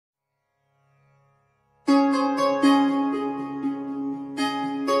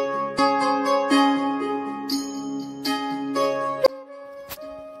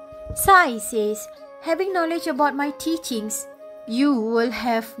Sai says, having knowledge about my teachings, you will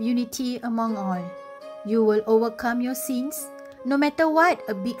have unity among all. You will overcome your sins, no matter what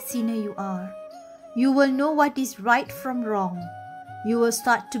a big sinner you are. You will know what is right from wrong. You will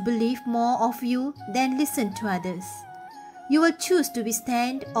start to believe more of you than listen to others. You will choose to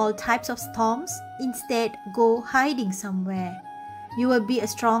withstand all types of storms, instead go hiding somewhere. You will be a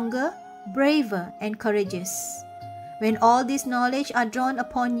stronger, braver, and courageous. When all this knowledge are drawn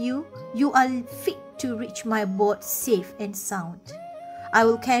upon you, you are fit to reach my boat safe and sound. I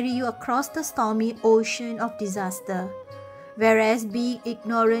will carry you across the stormy ocean of disaster, whereas being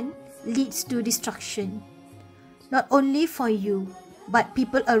ignorant leads to destruction, not only for you, but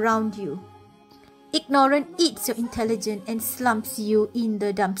people around you. Ignorance eats your intelligence and slumps you in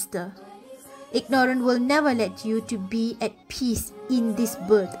the dumpster. Ignorance will never let you to be at peace in this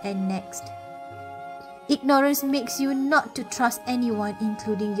birth and next. Ignorance makes you not to trust anyone,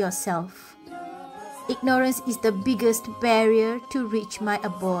 including yourself. Ignorance is the biggest barrier to reach my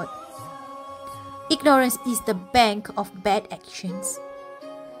abode. Ignorance is the bank of bad actions.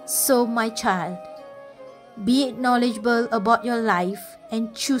 So, my child, be knowledgeable about your life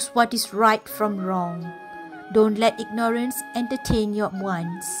and choose what is right from wrong. Don't let ignorance entertain your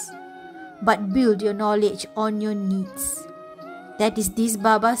wants, but build your knowledge on your needs. That is this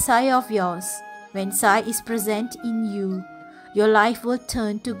Baba Sai of yours. When Sai is present in you, your life will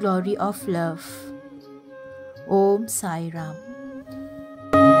turn to glory of love. Om Sai Ram.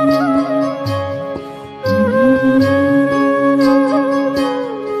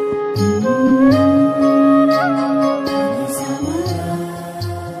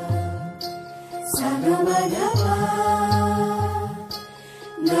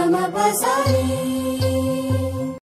 Nama Basari